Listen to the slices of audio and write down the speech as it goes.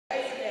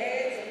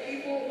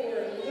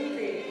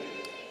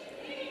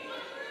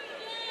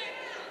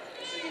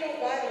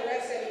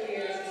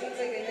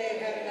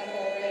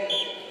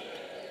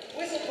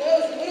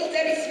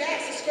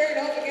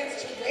squared off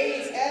against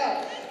Therese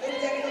L.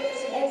 Little Debbie looking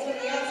for some holes on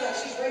the outside.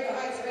 She's right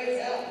behind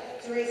Therese L.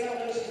 Therese L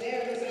knows she's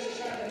there. Looks like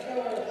she's trying to throw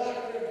her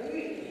block with her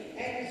booty.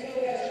 And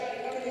Lopez trying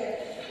to cover there.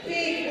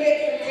 Big whip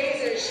from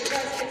Taser. She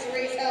tries to get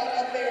Therese L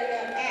up there in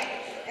that back.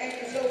 And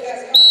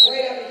Lopez coming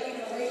right up and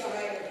keeping her right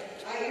behind her.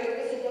 I hear a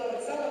whistle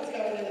blowing. Someone's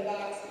going in the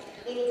box.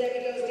 Little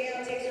Debbie goes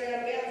down, takes her out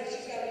of bounds, and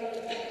she's got to go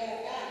to the back of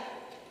that back.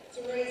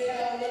 Therese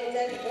L and Little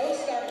Debbie both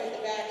start with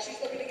the back. She's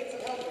looking to get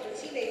some help from her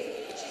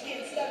teammates. She's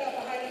getting stuck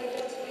up behind the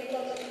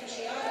 121 looking for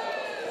Shiano.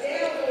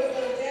 Down goes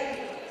Little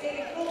Debbie,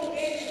 taking full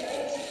advantage of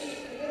the she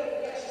keeps in the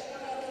middle, but she's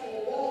come out to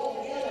the wall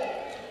in yellow.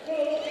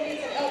 Little look to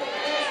get some help from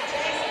Classy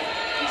Jackson,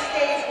 who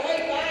stays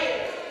right by her.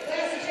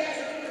 Classy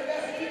Jackson doing her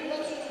best to keep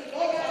Luxus in the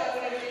goal line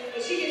with her,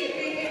 but she gets a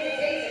big hit with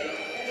Taser,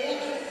 and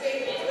Luxus is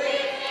able to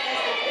break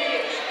as the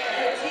finish of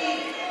her team.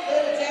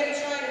 Little Debbie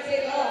trying to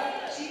take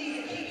off. She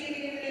needs to keep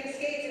digging into them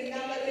skates and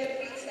not let them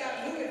feet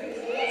stop moving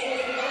because the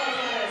Luxus is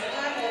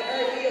on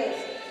her heels.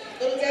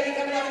 Little Debbie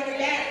coming up in the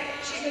back.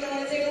 She's going to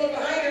want to take a look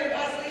behind her and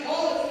possibly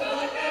call it to the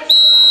line.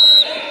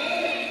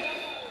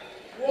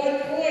 1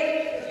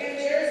 point for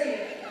Penn-Jersey.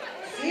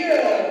 0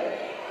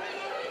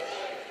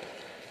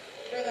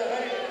 for the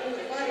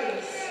 100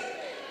 Bunnies.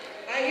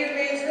 I hear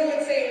Vance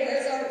Rowan saying,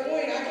 "Where's our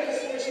point?" I could have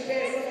sworn she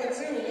passed someone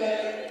too, but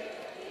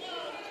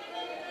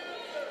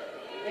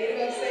they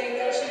both saying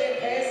no, she didn't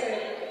pass her.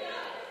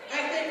 I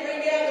think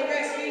right now the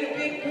refs need a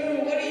big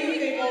boo. What do you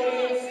think,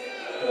 audience?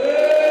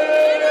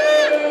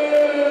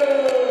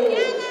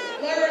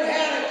 Learn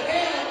how to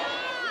count.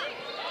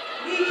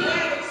 We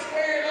haven't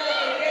squared off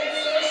against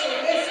Social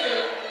Mister.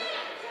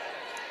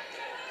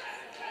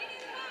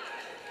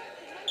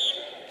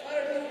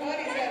 Wonderful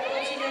Bunnies have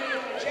one too many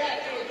on the track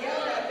being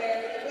yelled out there.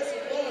 The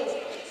whistle blows.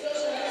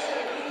 Social Mister,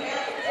 we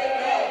have to take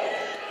off.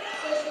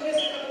 Social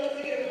Mister going to look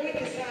to get a point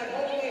this time.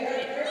 Hopefully her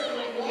person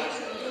will be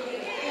watching and doing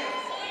it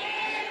counts.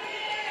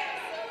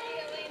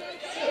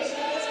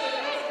 Social Mister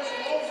going for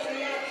some holes on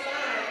the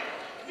outside.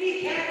 We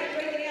haven't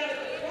breaking out at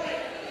the front.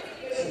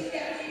 But she's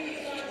got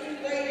Phoenix on through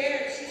right there.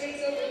 She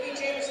takes over the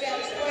Chamber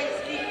Status point as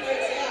Pete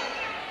breaks out.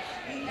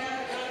 Pete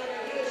Havoc on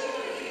her heels. She's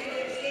going to keep it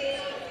in the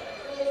skates.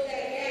 Close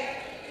that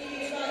gap.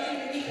 Phoenix on through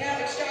the Pete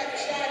Havoc shot for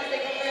shot as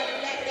they come around the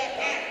back of that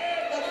back.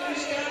 Luckily,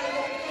 Shiano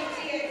going to keep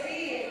TNT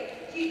and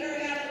keep her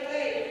out of the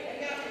way. And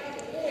now for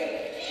the point.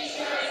 She's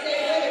trying to stay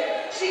with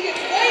her. She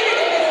gets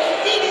waited for this.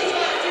 Phoenix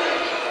got to it.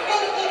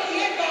 Both up the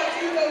end box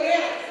to go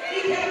down.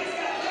 Pete Havoc's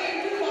got plenty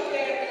of room up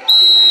there.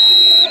 She's going to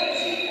keep going and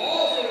she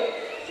falls it.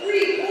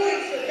 3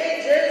 points for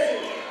Penn-Jersey.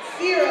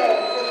 0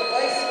 for the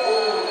Vice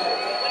Squad.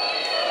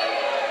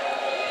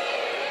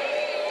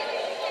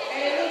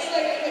 And it looks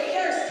like for the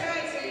first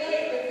time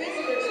tonight, the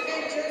visitors,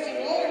 Penn-Jersey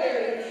Roller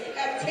Derby,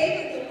 have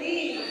taken the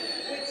lead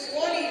with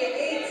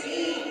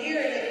 20-18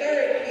 here in the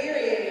third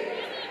period.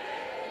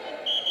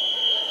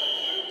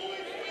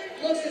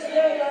 Looks as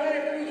though the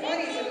 100 Proof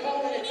Bunnies are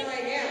calling a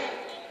timeout.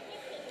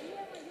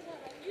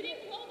 You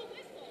didn't blow the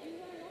whistle.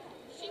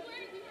 She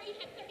wanted to know you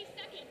had 30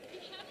 seconds. You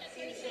have that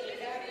 30 Seems so the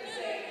seconds. captain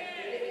saying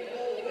they didn't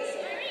blow the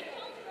whistle. Mary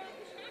called her off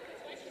the track.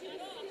 That's why she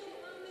got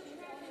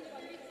off.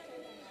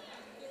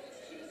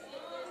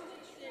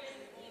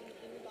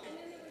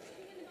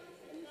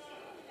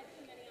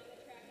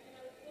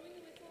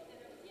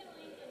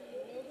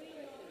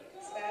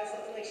 Spaz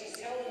looking like she's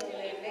telling them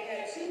that they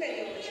had too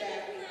many on the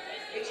track.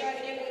 They tried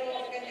to get one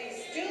off and they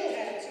still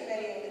had too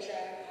many on the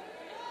track.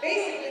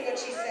 Basically what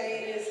she's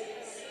saying is,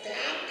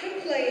 stop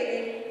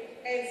complaining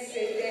and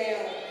sit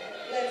down.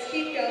 Let's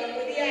keep going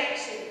with the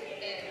action.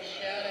 And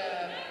shut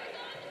up.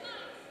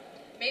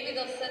 Maybe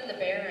they'll send the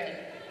Baron.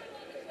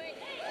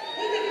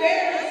 Put the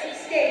bear on some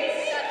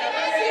skates. See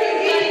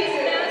what he can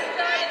do.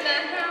 Mascot in the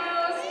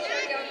house.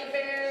 Check out the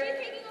bear.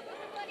 Taking over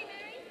her Bloody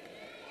Mary?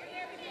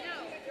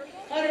 No.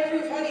 100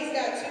 Proof Honey's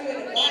got 2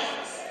 in the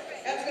box.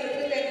 That's going to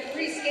put them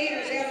 3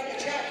 skaters out on the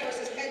track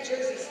versus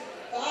Penn-Jersey's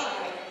 5.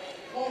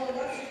 Lauren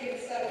Munson getting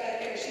stuck out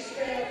there. She's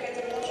spreading up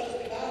against her Voluptuous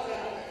with balls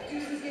out.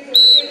 Deuces gives her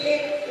a big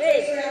hit.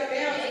 Takes her out of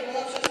bounds, and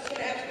Voluptuous is going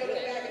to have to go to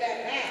the back of that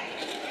back.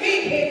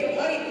 Big hit from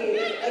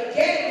Honeybee.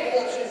 Again,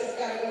 Voluptuous has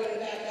got to go to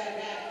the back of that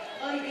back.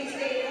 Honeybee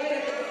staying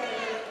right up in the front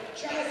of her.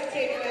 Tries to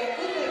take her out.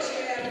 Looked like she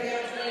got out of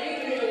bounds, and then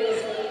even hit a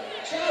whistle.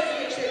 Tries to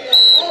get tripped up.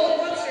 All at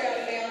once her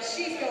out of bounds.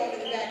 She's going to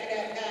the back of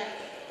that back.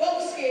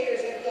 Both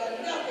skaters have done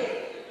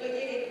nothing but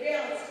getting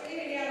bounced in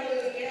and out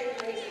of those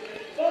boundaries.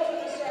 Both of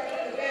them start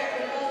from the back,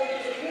 and all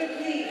has a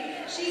good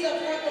lead. She's up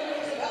front looking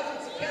for some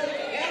help from Kelly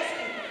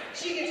Kowalski.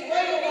 She gets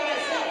right over by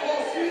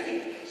Southpaw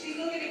Susie. She's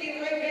looking to get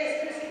right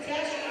past Kristen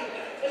Tashley,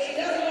 but she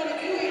doesn't want to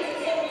do it until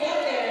someone's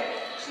out there.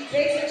 She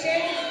takes her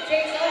chances and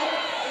takes off,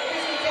 and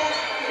Kristen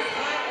Tashley is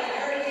hot on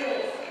her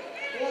heels.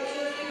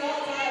 Voluptuous with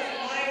all ties,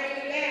 Meyer in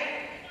the back.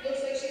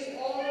 Looks like she's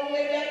all the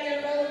way back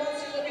there. Roller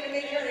Munson looking to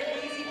make her an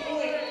easy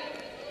point.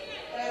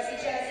 Classy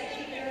Jackson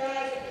keeping her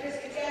eyes on Chris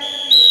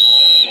Catastrophe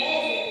and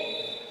calls it.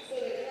 So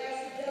the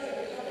Classy doesn't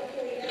recover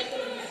point. That's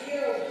going to be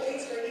 0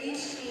 points for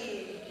each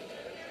team.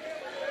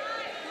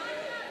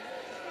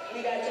 We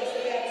got just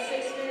about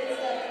 6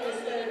 minutes left in this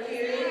third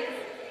period.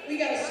 We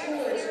got a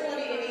score of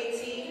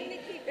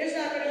 20-18. There's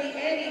not going to be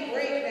any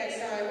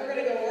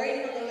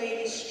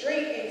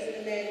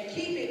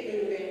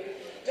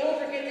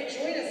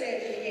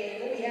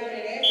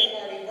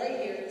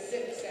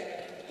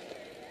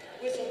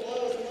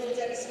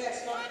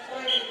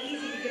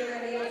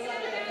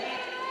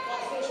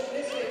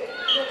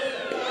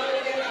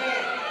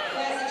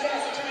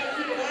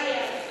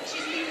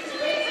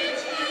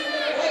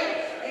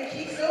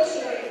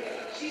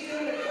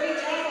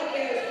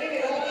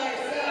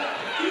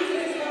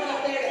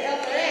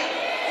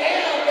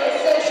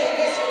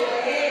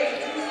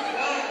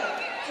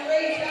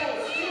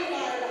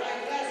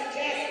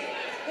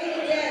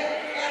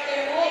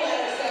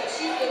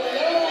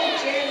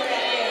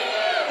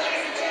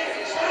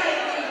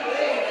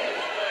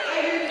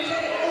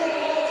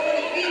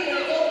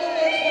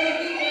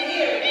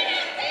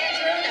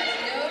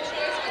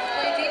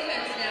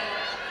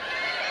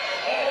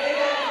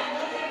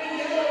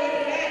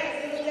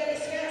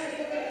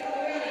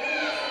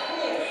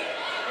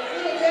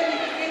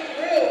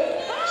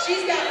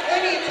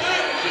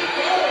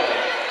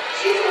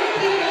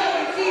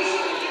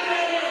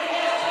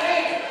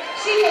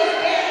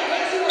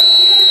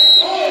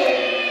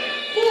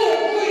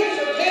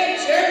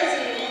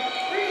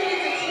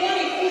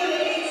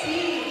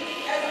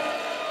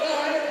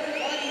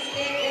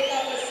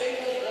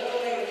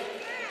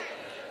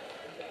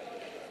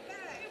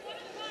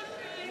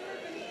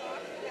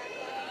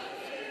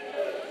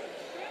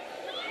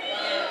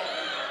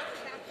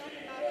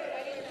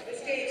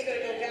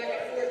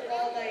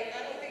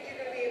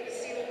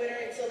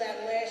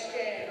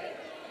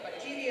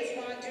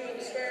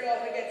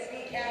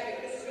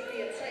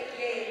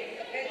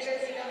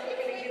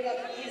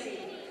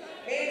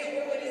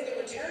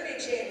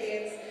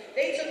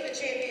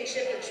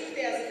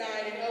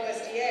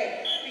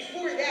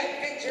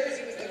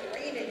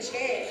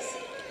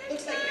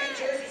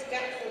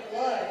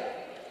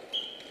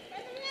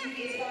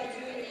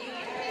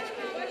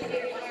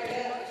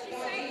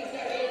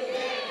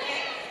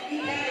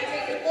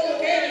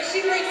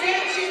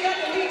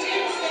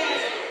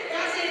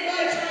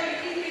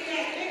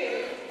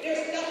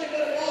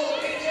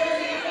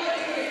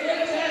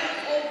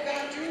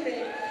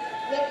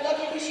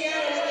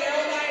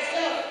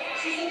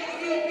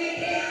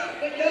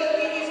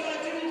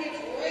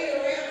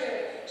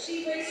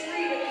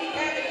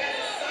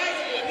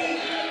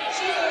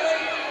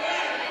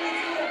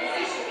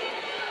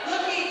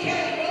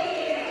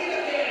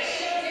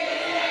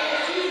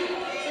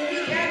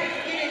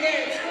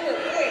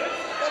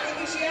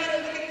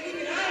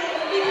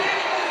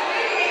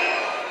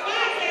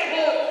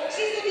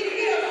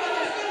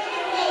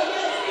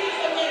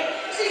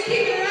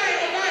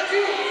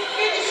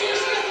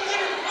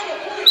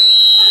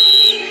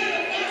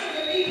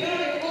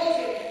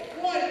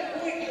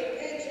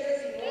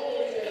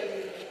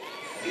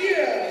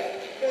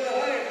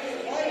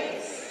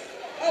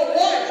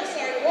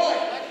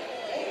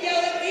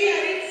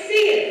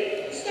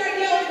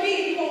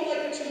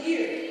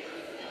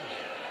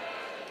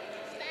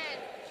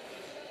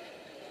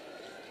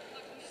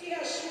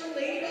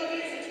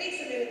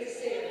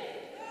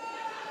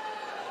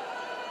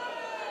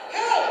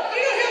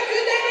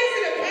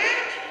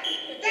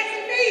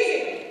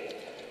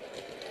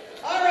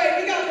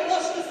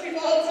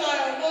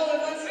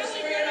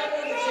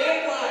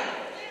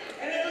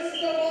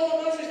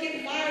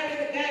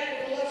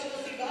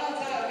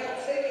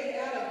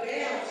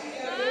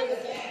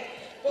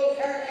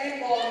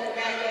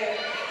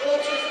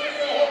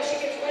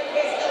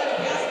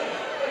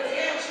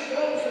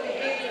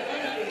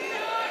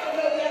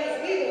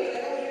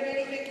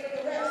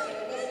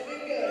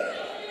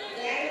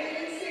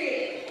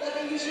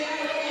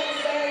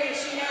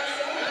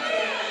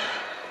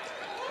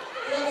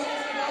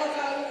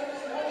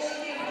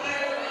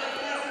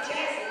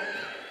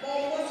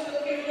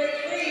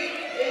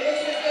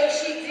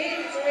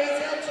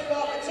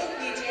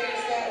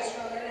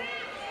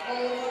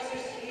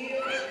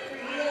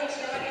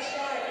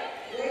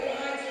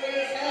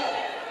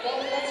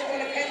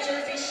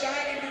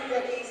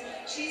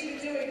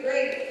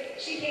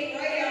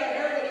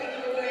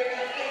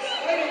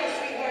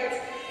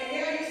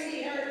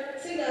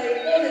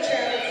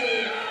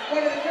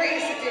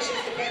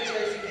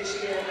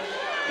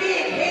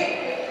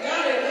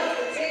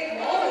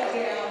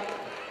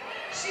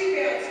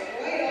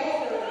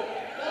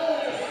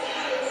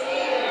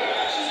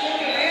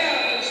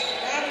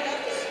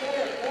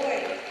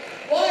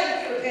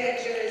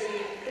Penn-Jersey.